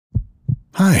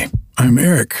Hi, I'm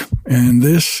Eric, and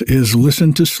this is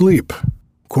Listen to Sleep,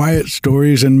 quiet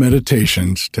stories and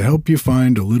meditations to help you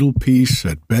find a little peace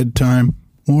at bedtime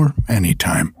or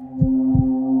anytime.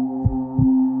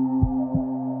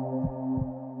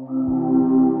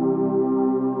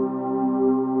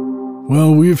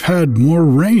 Well, we've had more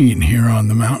rain here on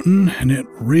the mountain, and it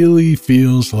really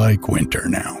feels like winter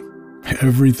now.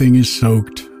 Everything is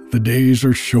soaked, the days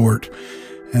are short,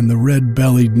 and the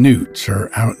red-bellied newts are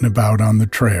out and about on the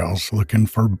trails looking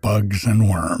for bugs and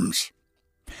worms.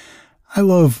 I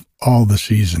love all the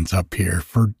seasons up here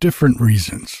for different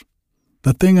reasons.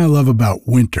 The thing I love about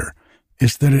winter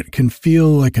is that it can feel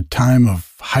like a time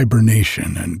of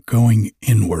hibernation and going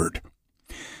inward.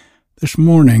 This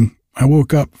morning, I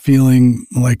woke up feeling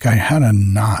like I had a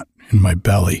knot in my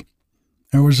belly.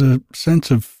 There was a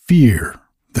sense of fear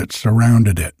that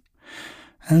surrounded it,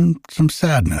 and some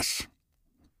sadness.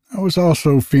 I was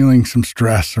also feeling some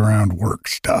stress around work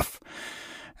stuff.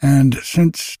 And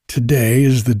since today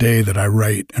is the day that I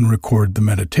write and record the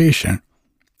meditation,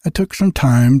 I took some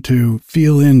time to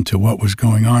feel into what was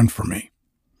going on for me.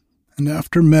 And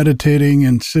after meditating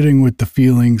and sitting with the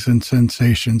feelings and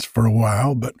sensations for a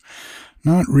while, but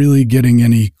not really getting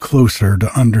any closer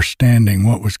to understanding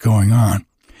what was going on,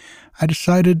 I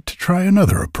decided to try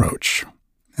another approach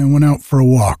and went out for a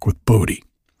walk with Bodhi.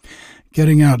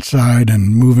 Getting outside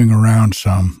and moving around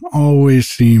some always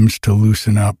seems to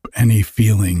loosen up any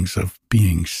feelings of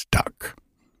being stuck.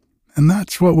 And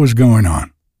that's what was going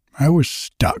on. I was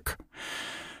stuck.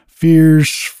 Fears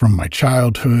from my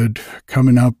childhood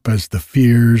coming up as the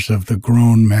fears of the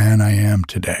grown man I am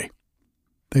today.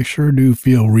 They sure do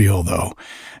feel real, though,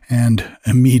 and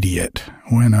immediate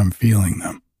when I'm feeling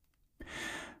them.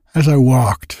 As I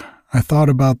walked, I thought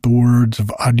about the words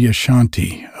of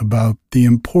Adyashanti about the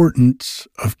importance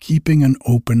of keeping an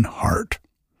open heart.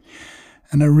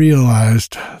 And I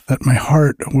realized that my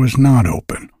heart was not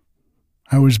open.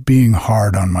 I was being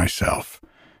hard on myself,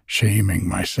 shaming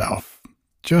myself,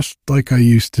 just like I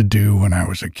used to do when I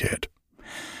was a kid.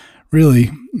 Really,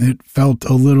 it felt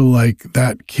a little like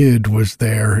that kid was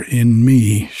there in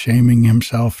me, shaming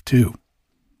himself too.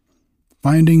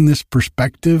 Finding this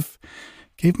perspective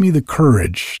gave me the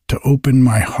courage to open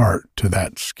my heart to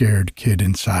that scared kid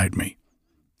inside me.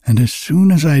 And as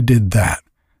soon as I did that,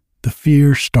 the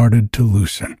fear started to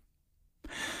loosen.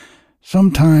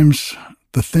 Sometimes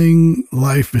the thing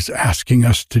life is asking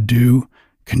us to do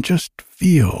can just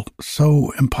feel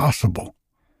so impossible.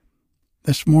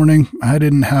 This morning, I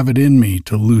didn't have it in me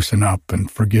to loosen up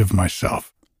and forgive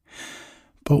myself.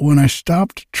 But when I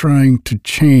stopped trying to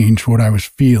change what I was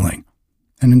feeling,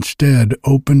 and instead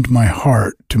opened my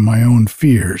heart to my own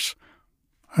fears,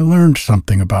 I learned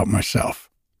something about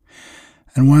myself,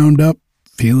 and wound up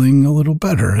feeling a little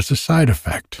better as a side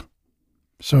effect.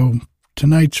 So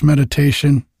tonight's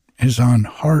meditation is on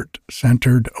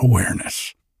heart-centered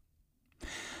awareness.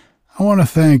 I want to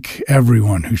thank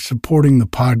everyone who's supporting the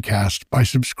podcast by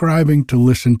subscribing to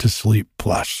Listen to Sleep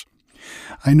Plus.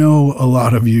 I know a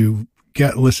lot of you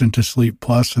get Listen to Sleep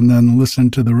Plus and then listen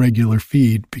to the regular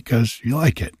feed because you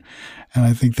like it, and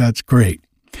I think that's great.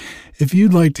 If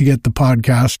you'd like to get the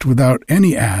podcast without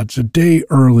any ads a day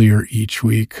earlier each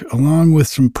week, along with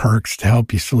some perks to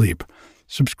help you sleep,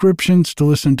 subscriptions to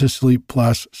Listen to Sleep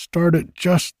Plus start at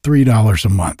just $3 a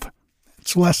month.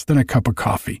 It's less than a cup of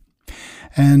coffee.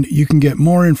 And you can get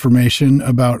more information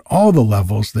about all the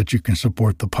levels that you can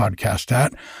support the podcast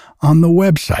at on the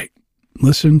website,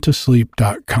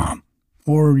 listentosleep.com.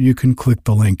 Or you can click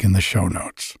the link in the show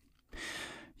notes.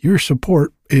 Your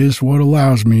support is what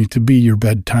allows me to be your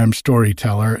bedtime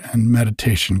storyteller and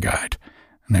meditation guide,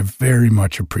 and I very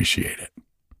much appreciate it.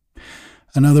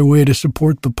 Another way to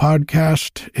support the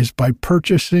podcast is by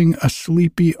purchasing a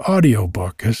sleepy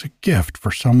audiobook as a gift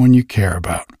for someone you care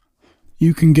about.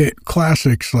 You can get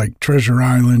classics like Treasure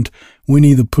Island,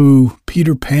 Winnie the Pooh,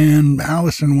 Peter Pan,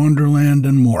 Alice in Wonderland,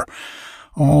 and more,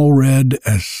 all read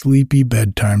as sleepy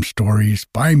bedtime stories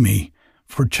by me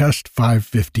for just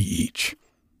 $5.50 each.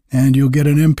 And you'll get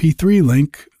an MP3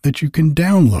 link that you can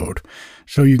download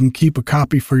so you can keep a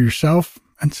copy for yourself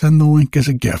and send the link as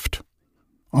a gift.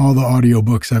 All the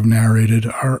audiobooks I've narrated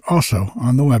are also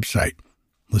on the website,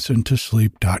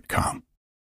 listentosleep.com.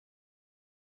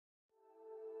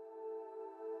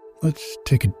 Let's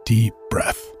take a deep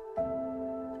breath.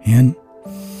 In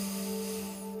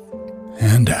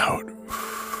and out.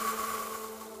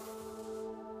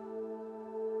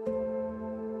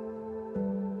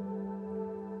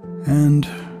 And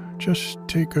just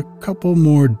take a couple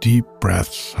more deep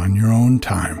breaths on your own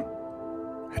time,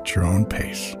 at your own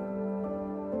pace.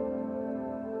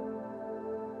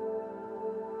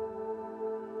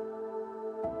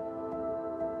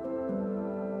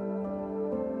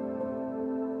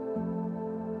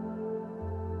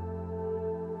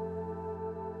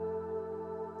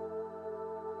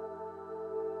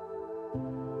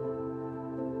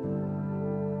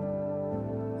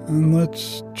 And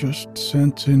let's just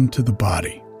sense into the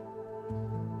body,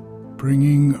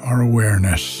 bringing our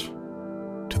awareness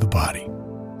to the body.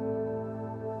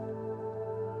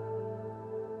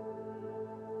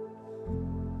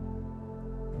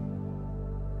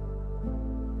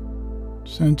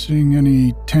 Sensing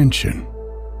any tension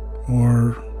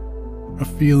or a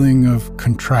feeling of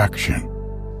contraction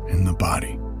in the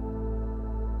body.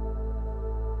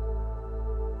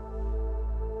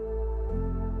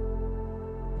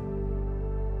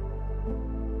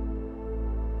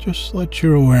 Just let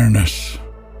your awareness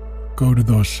go to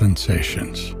those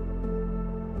sensations.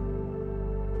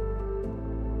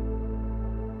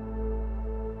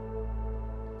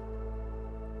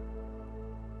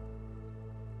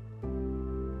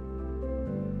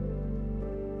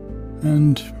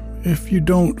 And if you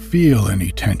don't feel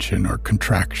any tension or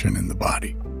contraction in the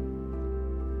body,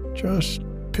 just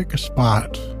pick a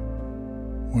spot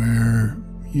where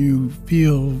you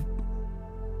feel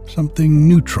something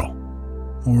neutral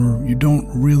or you don't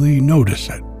really notice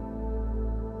it.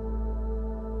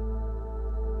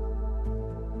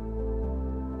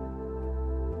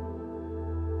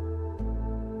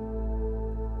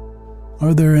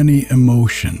 Are there any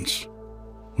emotions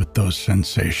with those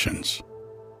sensations?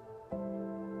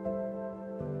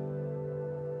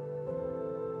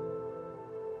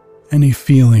 Any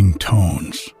feeling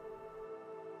tones?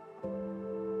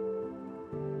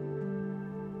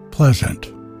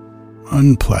 Pleasant,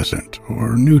 unpleasant,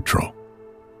 or neutral?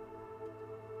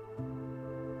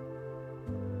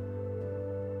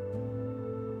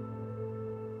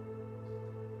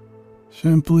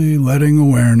 Simply letting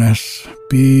awareness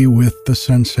be with the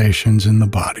sensations in the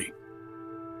body.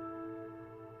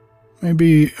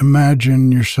 Maybe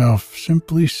imagine yourself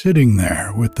simply sitting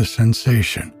there with the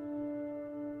sensation,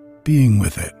 being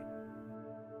with it.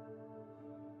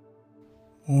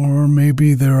 Or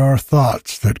maybe there are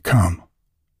thoughts that come.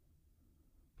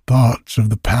 Thoughts of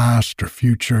the past or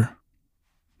future.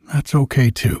 That's okay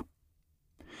too.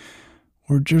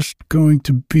 We're just going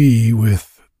to be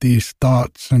with these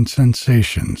thoughts and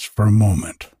sensations for a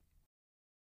moment.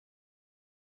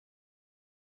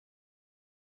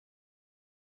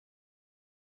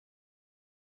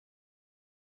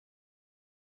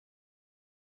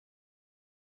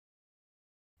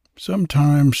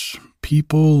 Sometimes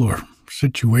people or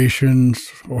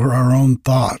situations or our own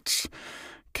thoughts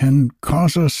can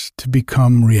cause us to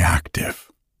become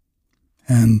reactive,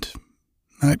 and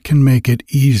that can make it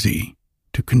easy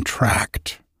to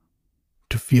contract,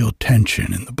 to feel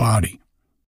tension in the body.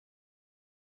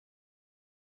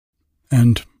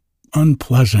 And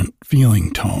unpleasant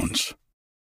feeling tones.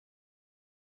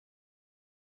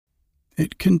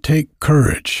 It can take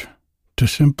courage to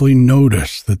simply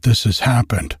notice that this has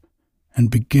happened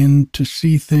and begin to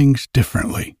see things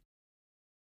differently.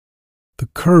 The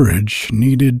courage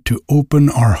needed to open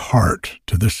our heart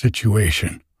to the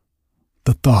situation,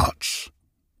 the thoughts,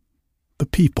 the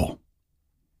people,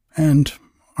 and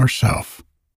ourself.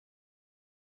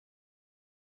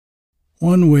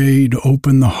 One way to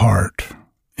open the heart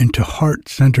into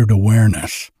heart-centered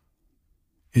awareness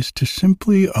is to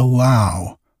simply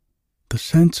allow the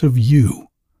sense of you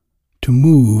to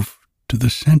move to the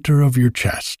center of your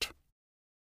chest.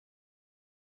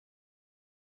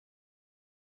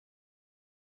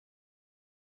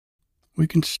 We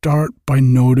can start by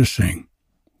noticing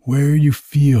where you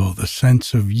feel the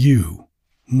sense of you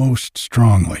most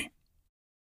strongly.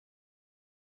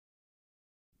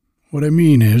 What I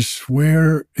mean is,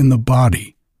 where in the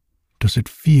body does it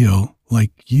feel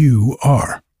like you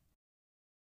are?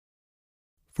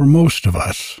 For most of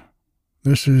us,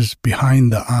 this is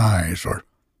behind the eyes or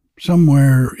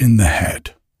somewhere in the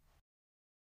head.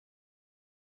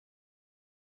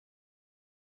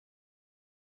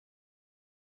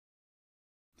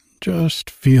 Just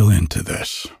feel into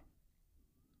this.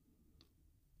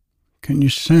 Can you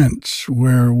sense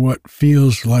where what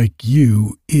feels like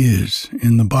you is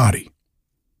in the body?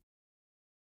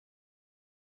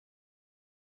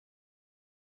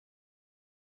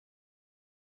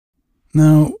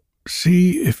 Now,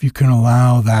 see if you can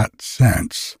allow that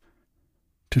sense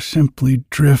to simply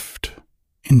drift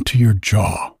into your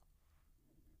jaw,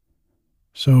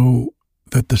 so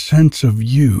that the sense of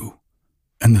you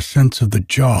and the sense of the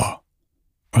jaw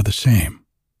are the same.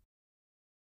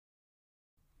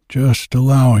 Just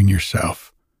allowing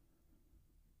yourself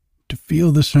to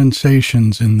feel the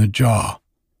sensations in the jaw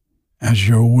as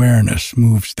your awareness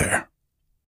moves there.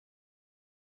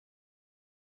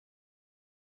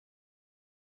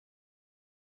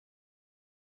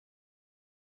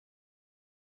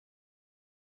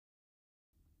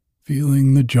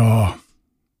 Feeling the jaw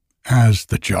as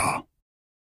the jaw.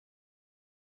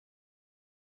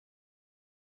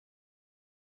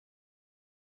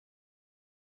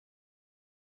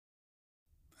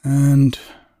 And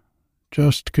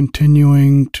just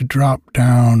continuing to drop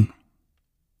down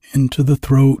into the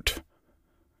throat,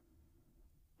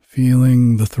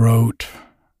 feeling the throat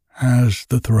as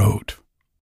the throat.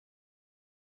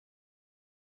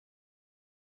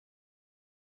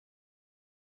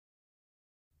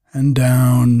 And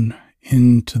down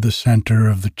into the center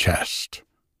of the chest,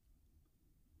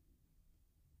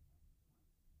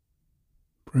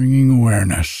 bringing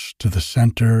awareness to the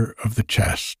center of the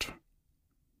chest,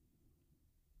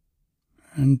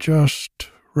 and just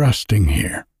resting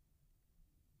here,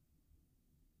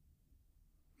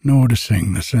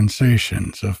 noticing the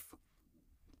sensations of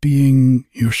being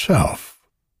yourself,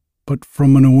 but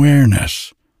from an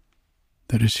awareness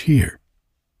that is here.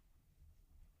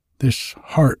 This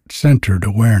heart-centered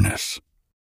awareness.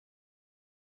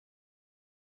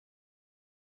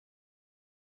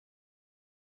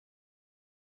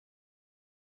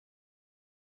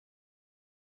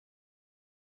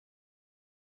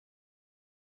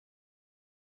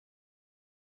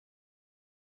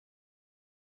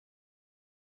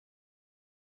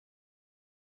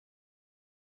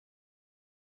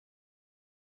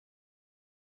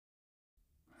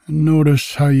 And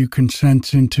notice how you can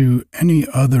sense into any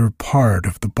other part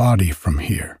of the body from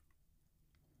here.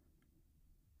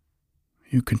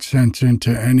 You can sense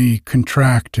into any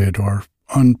contracted or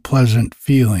unpleasant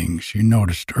feelings you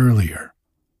noticed earlier,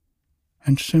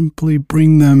 and simply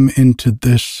bring them into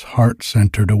this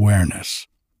heart-centered awareness,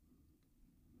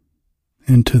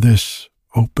 into this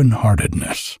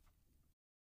open-heartedness.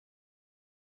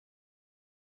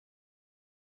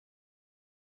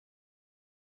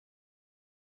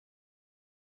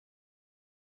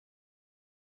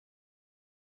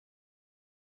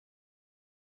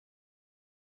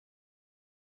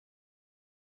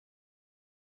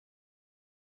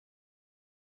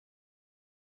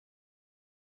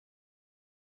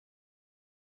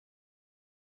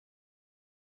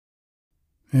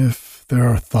 If there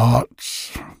are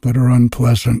thoughts that are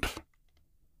unpleasant,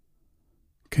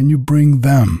 can you bring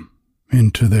them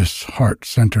into this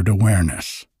heart-centered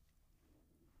awareness,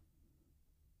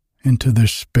 into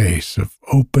this space of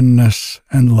openness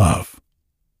and love,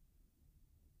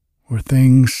 where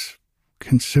things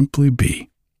can simply be?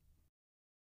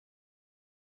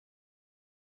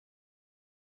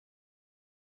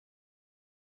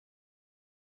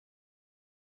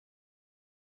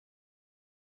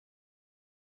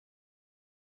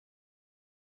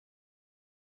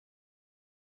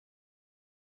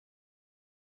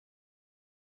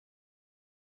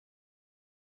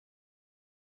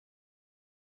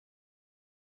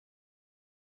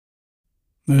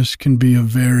 This can be a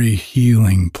very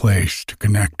healing place to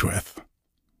connect with,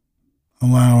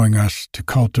 allowing us to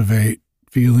cultivate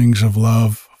feelings of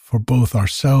love for both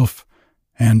ourselves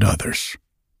and others.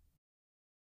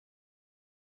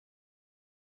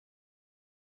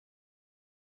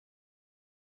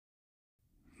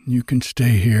 You can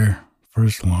stay here for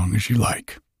as long as you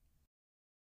like.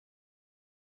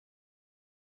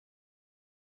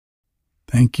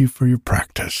 Thank you for your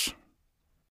practice.